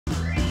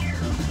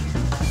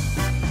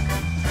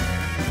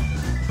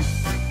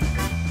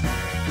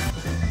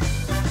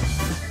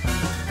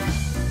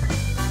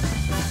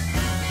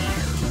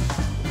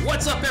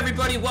What's up,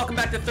 everybody? Welcome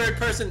back to Third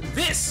Person.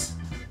 This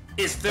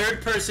is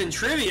Third Person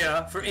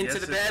Trivia for Into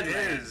the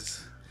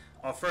Badlands.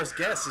 Our first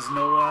guest is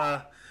no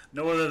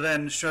other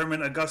than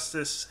Sherman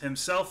Augustus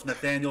himself,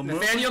 Nathaniel Moon.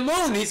 Nathaniel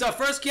Moon. He's our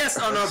first guest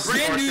on our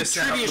brand new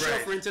trivia show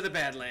for Into the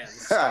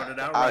Badlands. Started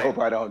out right. I hope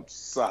I don't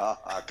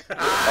suck. You're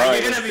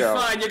going to be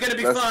fine. You're going to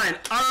be fine.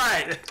 All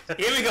right.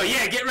 Here we go.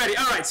 Yeah, get ready.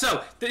 All right.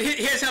 So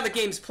here's how the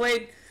game's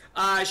played.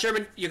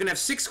 Sherman, you're going to have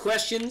 6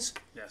 questions.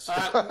 Yes.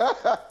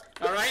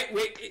 All right,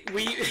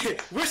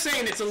 we're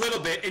saying it's a little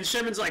bit, and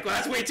Sherman's like, well,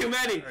 that's way too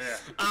many.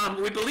 Yeah.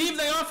 We believe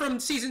they are from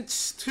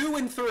seasons 2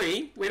 and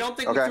 3. We don't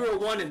think we threw a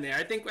 1 in there.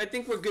 I think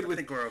we're good with.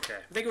 I think we're okay.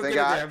 I think we're good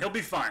there. He'll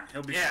be fine.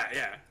 He'll be fine.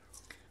 Yeah.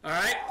 All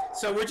right,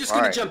 so we're just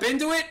gonna jump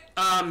into it.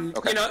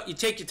 You know, you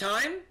take your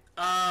time.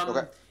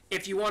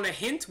 If you want a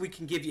hint, we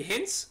can give you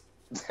hints.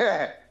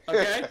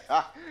 Okay.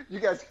 You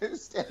guys can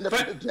stand up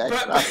in the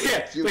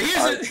back.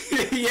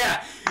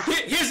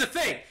 Here's the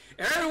thing.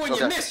 Every when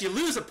you miss, you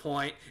lose a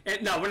point.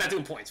 And, no, we're not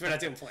doing points. We're not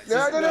doing points.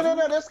 No.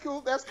 That's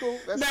cool.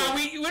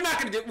 We're not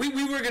gonna do. We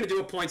were gonna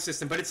do a point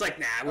system, but it's like,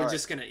 nah. We're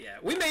just gonna. Yeah,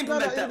 we may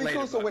implement that later.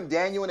 Cool. So when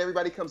Daniel and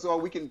everybody comes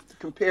on, we can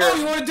compare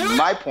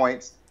my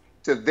points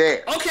to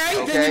theirs.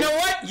 Okay. Then you know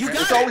what? You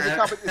got it's always a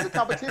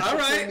competition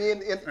between me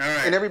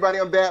and everybody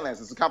on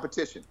Badlands. It's a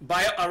competition.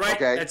 All right.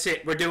 Okay. That's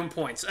it. We're doing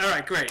points. All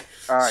right. Great.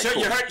 All right. So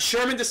you heard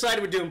Sherman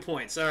decided we're doing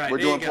points. All right. We're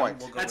doing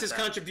points. That's his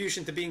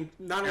contribution to being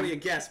not only a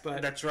guest,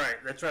 but. That's right.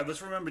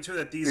 Let's remember too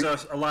that these are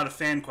a lot of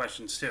fan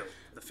questions too.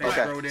 The fans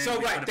wrote in. So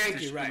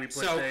thank you. Right.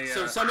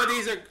 So some of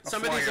these are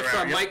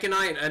from Mike and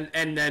I,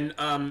 and then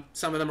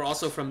some of them are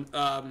also from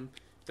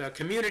the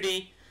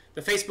community.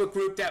 The Facebook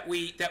group that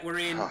we're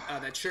in,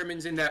 that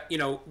Sherman's in, that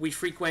we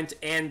frequent,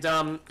 and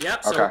all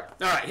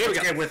right, here we go. Let's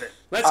get with it.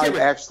 I'm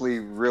actually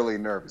really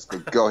nervous,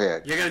 but go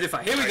ahead. You're gonna do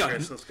fine. Here we go.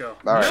 Chris, let's go.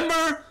 All right.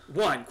 Number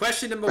 1,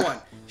 question number 1.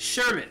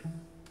 Sherman.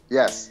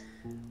 Yes.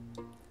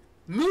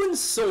 Moon's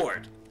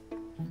sword.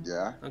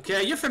 Yeah.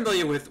 Okay, you're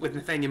familiar with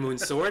Nathaniel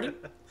Moon's sword.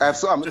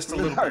 Absolutely. Just a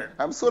little bit.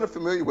 I'm sort of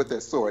familiar with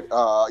that sword.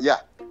 Yeah.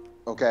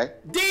 Okay.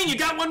 Dean, you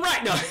got one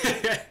right. No.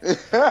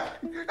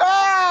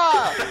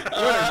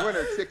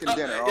 Winner, chicken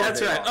dinner.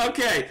 That's right. Long.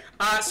 Okay.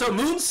 So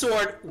Moon's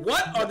sword.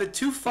 What are the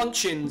 2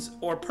 functions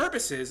or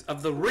purposes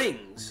of the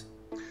rings?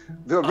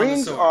 The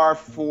rings are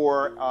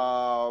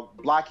for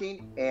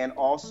blocking and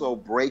also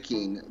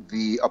breaking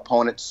the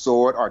opponent's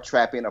sword or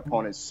trapping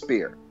opponent's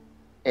spear,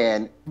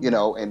 and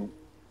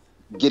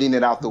getting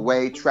it out the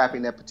way,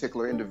 trapping that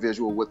particular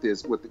individual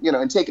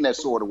and taking that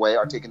sword away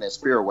or taking that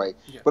spear away,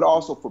 but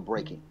also for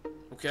breaking.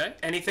 Okay.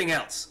 Anything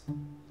else?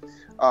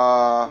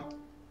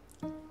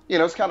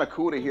 It's kind of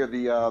cool to hear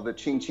the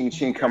ching ching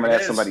ching coming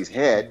at somebody's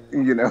head.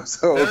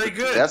 So very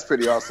good. That's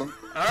pretty awesome.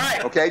 All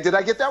right. Okay, did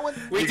I get that one?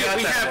 We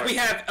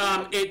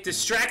have it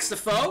distracts the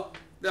foe.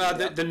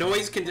 The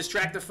noise can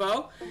distract the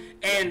foe,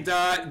 and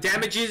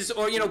damages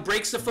or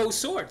breaks the foe's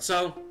sword.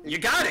 So you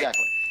got it.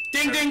 Exactly.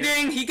 Ding ding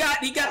ding. He got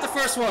the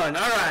first one.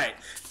 All right.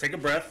 Take a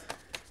breath.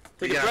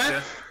 Take a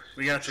breath.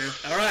 We got you.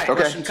 All right.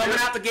 Okay. Coming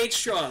out the gate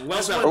strong.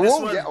 Well done.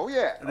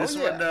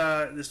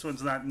 This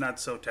one's not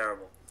so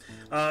terrible.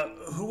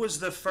 Who was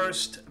the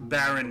first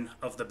Baron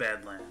of the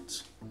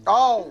Badlands?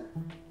 Oh,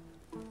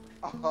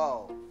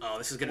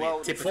 this is gonna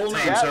be typical. Full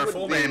name, sir.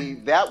 Full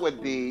name. That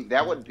would be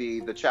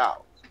the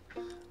child.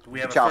 Do we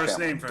have a first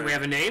name for him? Do we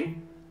have a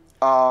name?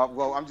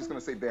 Well, I'm just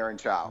gonna say Baron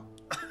Chow.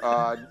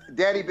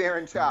 Daddy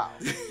Baron Chow.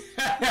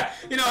 I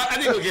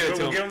think we'll give it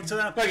to him. We'll give him to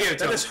them.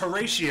 That is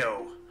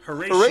Horatio.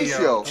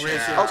 Horatio.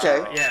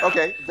 Okay. Yeah.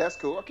 Okay. That's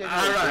cool. Okay.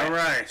 All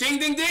right. Ding,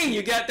 ding,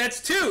 ding.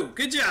 That's 2.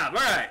 Good job.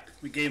 All right.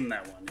 We gave him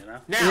that one,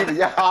 Now.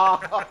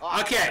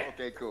 Okay.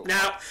 Okay. Cool.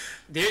 Now,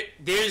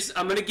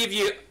 I'm gonna give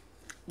you.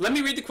 Let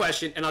me read the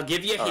question, and I'll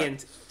give you a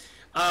hint.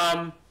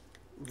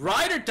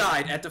 Ryder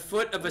died at the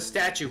foot of a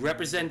statue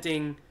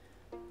representing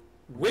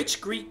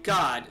which Greek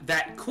god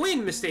that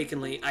Quinn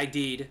mistakenly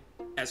ID'd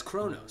as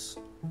Kronos?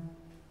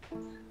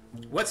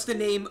 What's the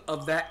name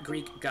of that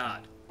Greek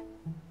god?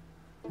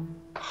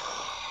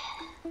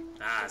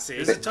 See,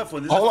 this is a tough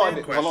one. This hold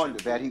is a on, hold on.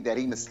 That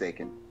he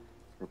mistaken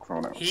for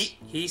Kronos.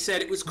 He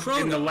said it was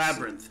Kronos. In the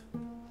Labyrinth.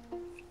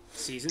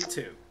 Season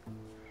 2.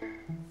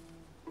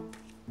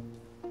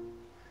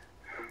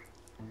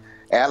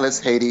 Atlas,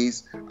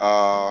 Hades.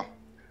 No.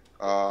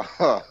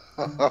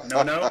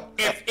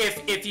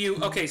 If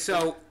you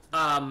so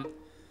a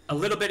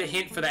little bit of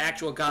hint for the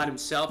actual god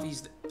himself.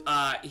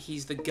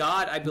 He's the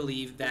god, I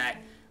believe,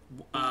 that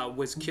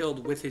was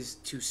killed with his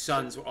 2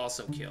 sons were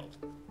also killed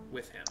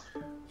with him.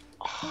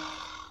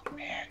 Oh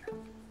man,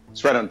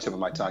 it's right on the tip of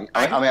my tongue.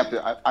 I'm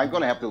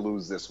gonna have to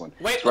lose this one.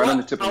 Wait, it's right on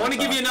the tip of I my want to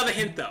tongue. give you another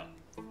hint though.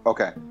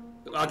 Okay.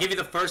 I'll give you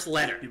the first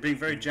letter. You're being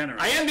very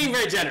generous. I am being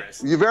very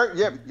generous. You're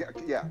yeah.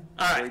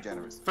 All right. Very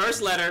generous.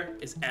 First letter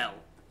is L.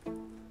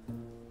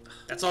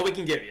 That's all we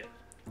can give you.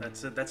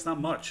 That's it. That's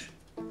not much.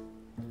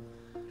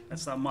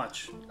 That's not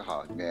much.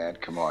 Oh man,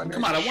 come on, man.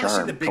 Come on, I want to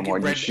see the big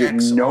red you should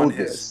X know on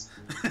this.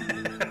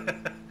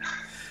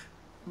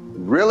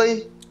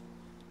 Really?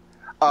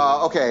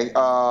 Okay.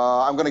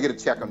 I'm gonna get a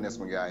check on this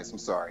one, guys. I'm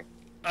sorry.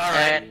 All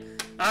right.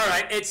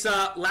 It's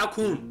Lao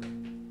Kun.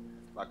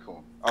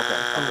 Cool. Okay.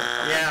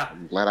 Yeah.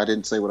 I'm glad I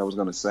didn't say what I was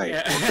going to say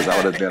because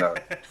I would have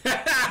been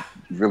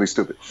really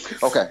stupid.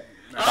 Okay.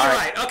 All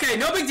right. Okay.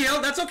 No big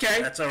deal. That's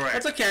okay. That's all right.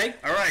 That's okay.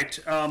 All right.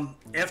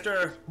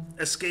 After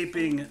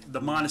escaping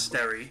the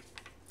monastery,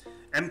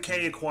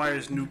 MK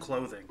acquires new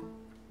clothing.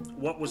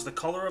 What was the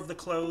color of the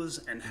clothes,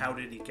 and how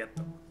did he get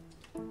them?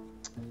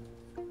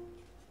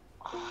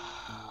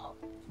 Oh,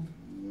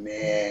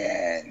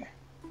 man.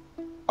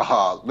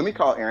 Let me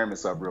call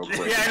Aramis up real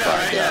quick. Yeah, I know,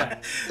 right? Yeah.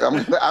 I'm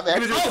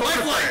actually,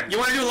 Lifeline. You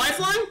want to do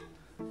Lifeline?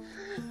 Do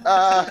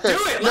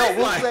it. No,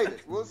 Lifeline.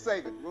 we'll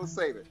save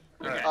it.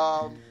 Okay.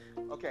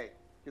 Okay.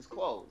 His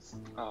clothes.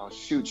 Oh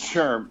shoot,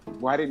 Sherm.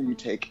 Why didn't you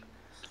take?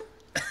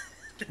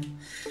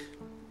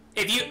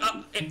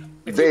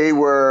 They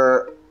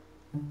were.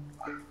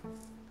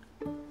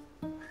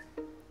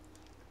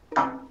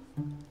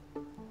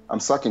 I'm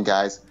sucking,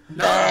 guys.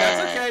 No,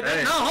 that's okay.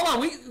 Hey. No,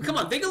 hold on. Come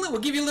on. Think a little.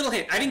 We'll give you a little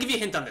hint. I didn't give you a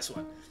hint on this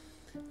one.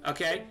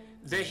 Okay.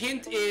 The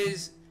hint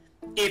is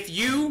if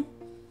you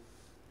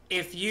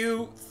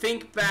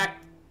think back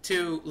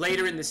to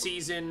later in the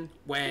season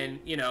when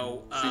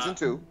season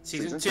two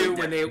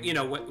when they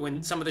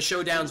when some of the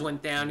showdowns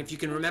went down, if you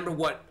can remember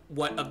what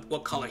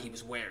color he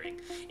was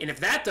wearing, and if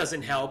that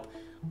doesn't help,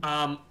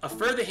 a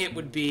further hint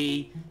would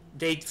be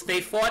they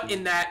fought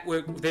in that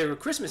where there were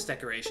Christmas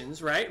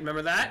decorations, right?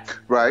 Remember that?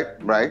 Right.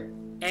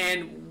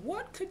 And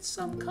what could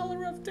some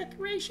color of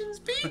decorations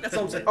be? That's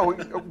what I'm saying. Oh,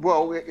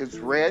 well, it's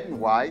red and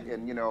white,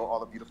 and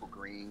all the beautiful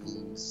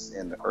greens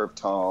and the earth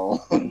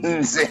tones.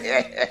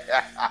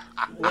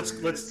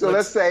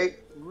 Let's say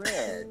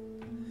red.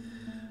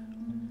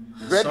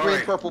 Red, Sorry.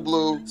 green, purple,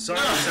 blue.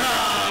 Sorry.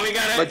 We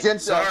got it. Magenta.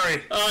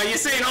 Sorry. You're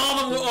saying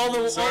all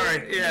the.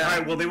 Sorry. Yeah. All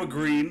right. Well, they were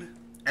green,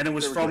 and it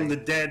was from green. the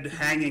dead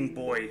hanging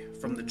boy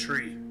from the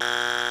tree.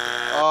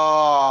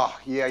 Oh,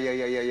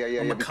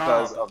 yeah.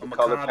 Because of the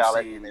color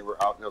palette, and they were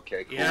out.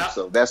 Okay, cool. Yeah.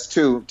 So that's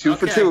two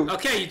for two.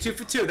 Okay, you 2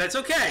 for 2. That's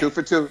okay. 2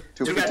 for 2.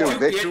 2 for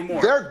 2. Two more.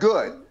 They're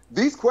good.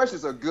 These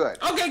questions are good.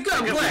 Okay, good.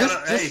 I'm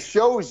glad. This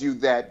shows you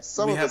that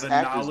some of us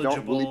actors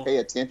don't really pay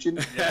attention,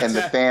 and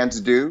the fans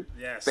do.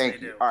 Yes,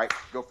 Thank you. do. All right,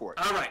 go for it.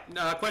 All right,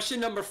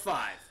 question number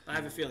 5. I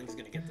have a feeling he's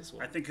going to get this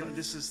one. I think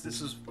this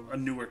is a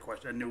newer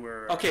question.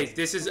 Okay,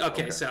 this is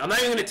okay. So I'm not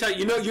even going to tell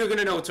you. You're going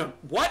to know it's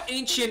what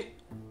ancient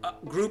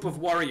group of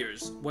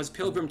warriors was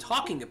Pilgrim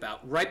talking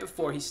about right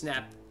before he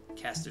snapped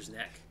Castor's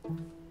neck?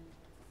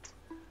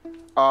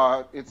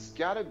 It's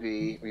got to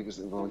be. He was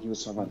talking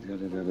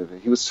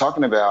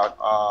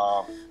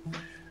about.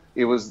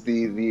 It was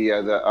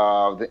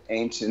the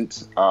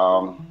ancient.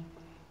 I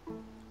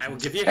will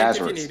give you a hint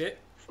if you need it.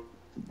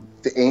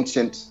 The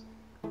ancient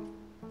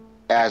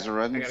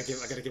Azarans. I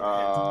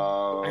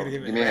gotta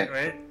give me a hint.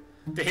 Right?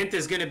 The hint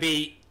is going to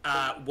be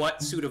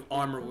what suit of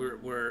armor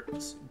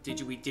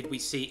did we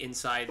see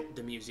inside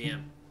the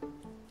museum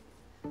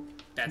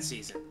that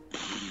season?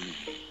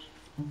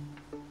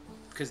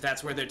 Because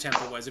that's where their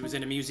temple was. It was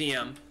in a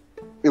museum.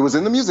 It was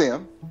in the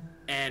museum.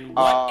 And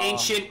what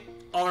ancient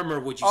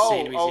armor would you see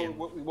in a museum?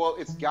 Well,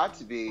 it's got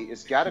to be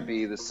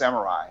the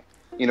samurai.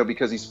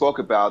 Because he spoke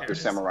about the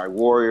samurai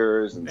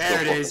warriors and so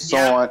forth and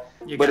so on.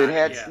 But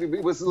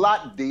it was a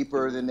lot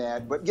deeper than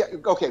that. But yes, the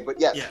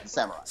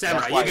samurai.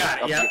 Samurai, you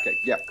got it. Yeah. Okay,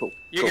 yeah, cool.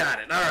 You got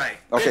it. All right.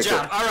 Okay, good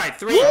job. Cool. All right,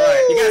 3. All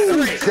right. You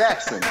got 3.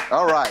 Jackson.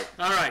 All right.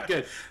 All right,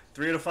 good.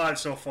 3 out of 5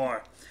 so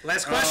far.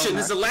 Last question.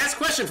 This is the last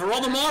question for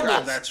all the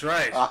marbles. That's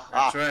right.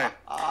 That's right.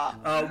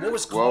 What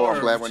was carved? Well,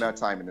 I'm glad we're not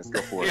timing this.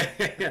 Go for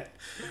it.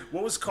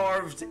 What was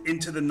carved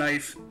into the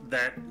knife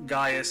that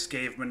Gaius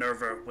gave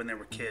Minerva when they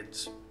were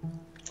kids?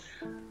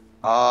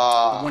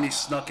 When he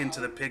snuck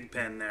into the pig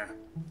pen there.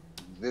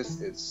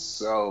 This is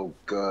so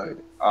good.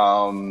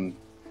 I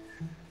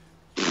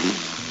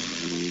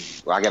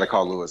gotta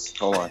call Lewis.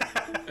 Hold on.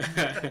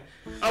 We're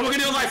gonna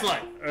do a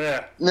lifeline.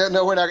 Yeah.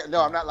 No, we're not.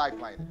 No, I'm not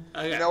lifelining.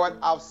 Okay. You know what?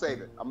 I'll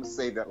save it. I'm gonna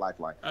save that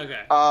lifeline.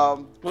 Okay.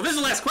 Well, this is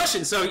the last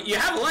question, so you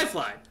have a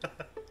lifeline.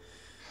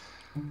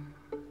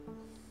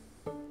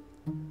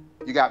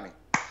 You got me.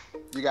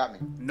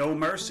 No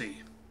mercy.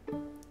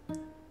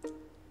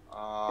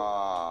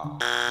 No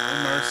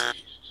mercy.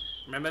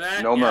 Remember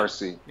that? No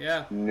mercy.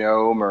 Yeah.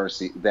 No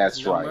mercy.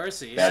 That's right. No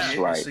mercy. Yeah. That's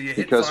right. So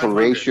because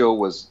Horatio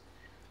was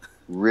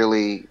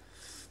really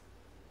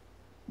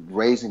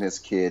raising his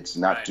kids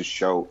not to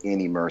show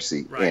any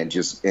mercy,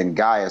 and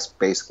Gaius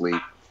basically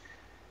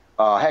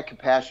had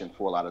compassion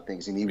for a lot of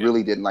things, and he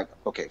really didn't like.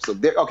 Okay, so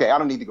I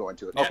don't need to go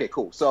into it. Yeah. Okay,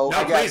 cool. So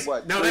I got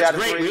what? No, that's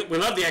great. We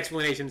love the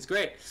explanation. It's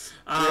great. 3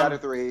 out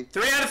of 3.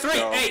 3 out of 3.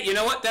 So, hey, you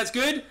know what? That's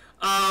good.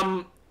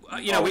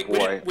 We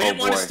didn't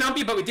want to stump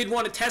you, but we did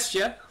want to test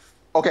you.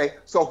 Okay,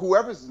 so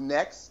whoever's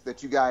next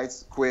that you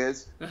guys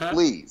quiz,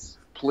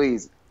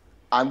 please,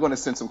 I'm going to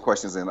send some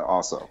questions in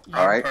also.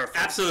 All right? Perfect.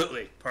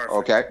 Absolutely. Perfect.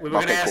 Okay. We were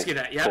going to ask you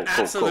that. Yeah, cool,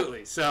 absolutely.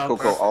 Cool. So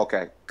cool.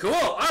 Okay. Cool.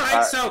 All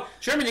right. So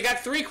Sherman, you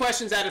got 3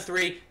 questions out of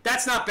 3.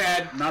 That's not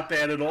bad. Not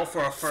bad at all for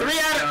our first. 3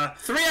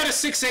 out of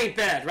 6 ain't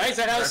bad, right? Is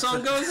that how the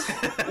song goes?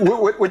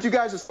 What you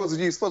guys are supposed to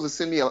do? You're supposed to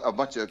send me a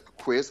bunch of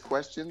quiz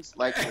questions,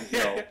 like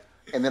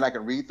and then I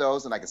can read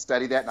those, and I can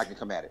study that, and I can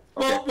come at it.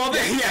 Okay? Well,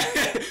 yeah.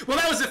 Well,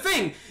 that was the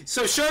thing.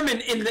 So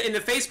Sherman, in the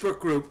Facebook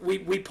group,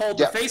 we polled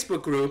the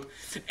Facebook group,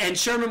 and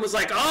Sherman was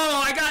like,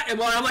 "Oh, I got," and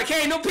well, I'm like,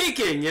 "Hey, no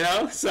peeking," you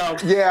know. So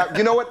yeah,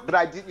 you know what? But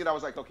I did. You know, I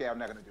was like, "Okay, I'm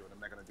not gonna do it. I'm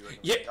not gonna do it."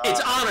 Yeah, like,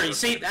 it's honor. You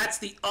see, that's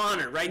the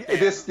honor right there.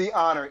 It is the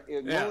honor.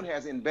 Moon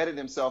has embedded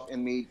himself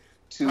in me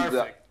to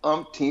the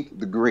umpteenth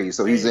degree.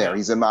 So he's there.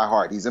 He's in my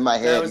heart. He's in my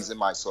head. He's in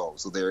my soul.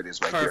 So there it is,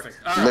 right there.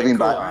 Living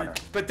by honor.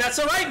 But that's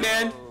all right,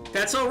 man.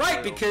 That's all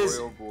right because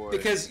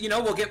you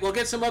know we'll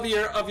get some of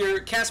your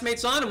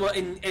castmates on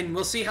and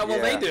we'll see how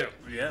well they do.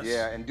 Yes.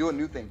 Yeah, and do a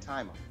new thing,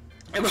 time them.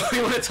 And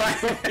we want to time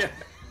them. Yeah.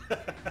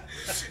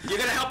 You're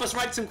gonna help us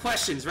write some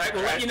questions, right?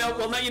 We'll let you know.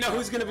 We'll let you know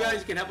who's gonna be on.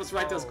 You can help us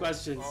write those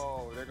questions.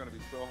 Oh, they're gonna be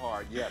so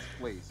hard. Yes,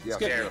 please.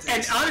 Yes. Yes.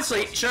 And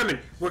honestly,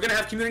 Sherman, we're gonna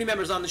have community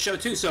members on the show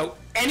too. So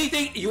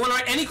anything you want to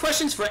write, any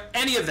questions for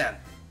any of them?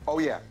 Oh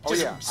yeah. Oh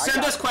just yeah.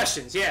 Send us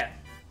questions. Yeah.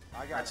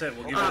 That's it.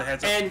 We'll give you the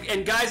heads up.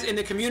 And guys in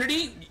the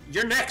community,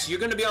 you're next. You're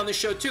going to be on the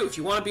show too. If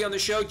you want to be on the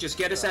show, just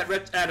get us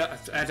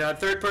at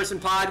Third Person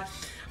Pod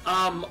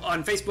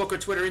on Facebook or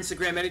Twitter,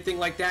 Instagram, anything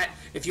like that.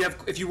 If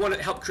you want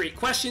to help create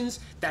questions,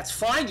 that's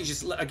fine. You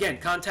just again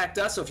contact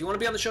us. So if you want to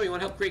be on the show, you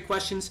want to help create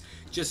questions,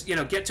 just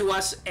get to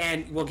us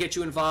and we'll get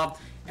you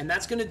involved. And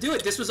that's going to do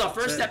it. This was our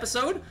first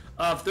episode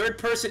of Third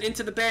Person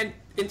Into the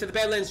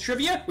Badlands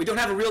Trivia. We don't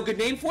have a real good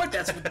name for it.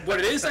 That's what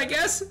it is, I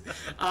guess.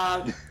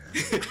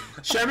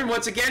 Sherman,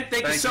 once again,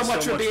 thank you so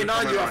much for being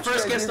on. You're our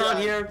first guest on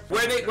here.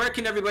 Where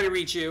can everybody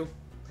reach you?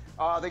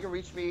 They can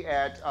reach me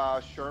at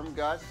Sherm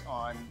Gus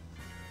on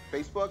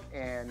Facebook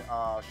and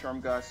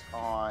Sherm Gus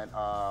on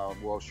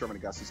Sherman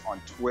Augustus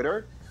on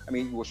Twitter. I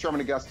mean,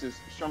 Sherman Augustus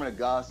is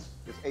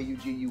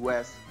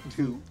AUGUS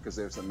 2 because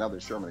there's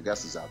another Sherman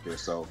Augustus out there.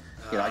 So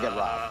I got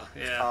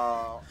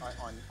robbed.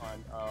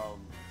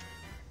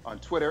 On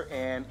Twitter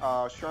and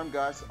Sherm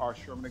Gus or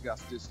Sherman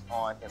Augustus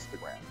on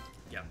Instagram.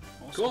 Yeah.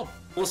 Awesome. Cool.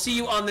 We'll see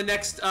you on the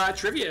next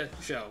trivia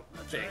show.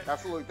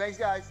 Absolutely. Thanks,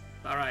 guys.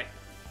 All right.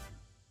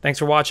 Thanks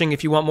for watching.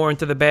 If you want more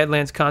Into the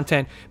Badlands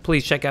content,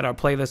 please check out our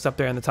playlist up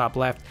there in the top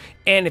left.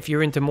 And if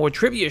you're into more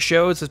trivia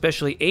shows,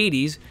 especially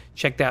 80s,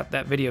 check out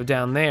that video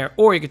down there.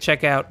 Or you can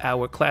check out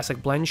our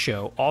Classic Blend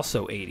show,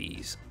 also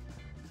 80s.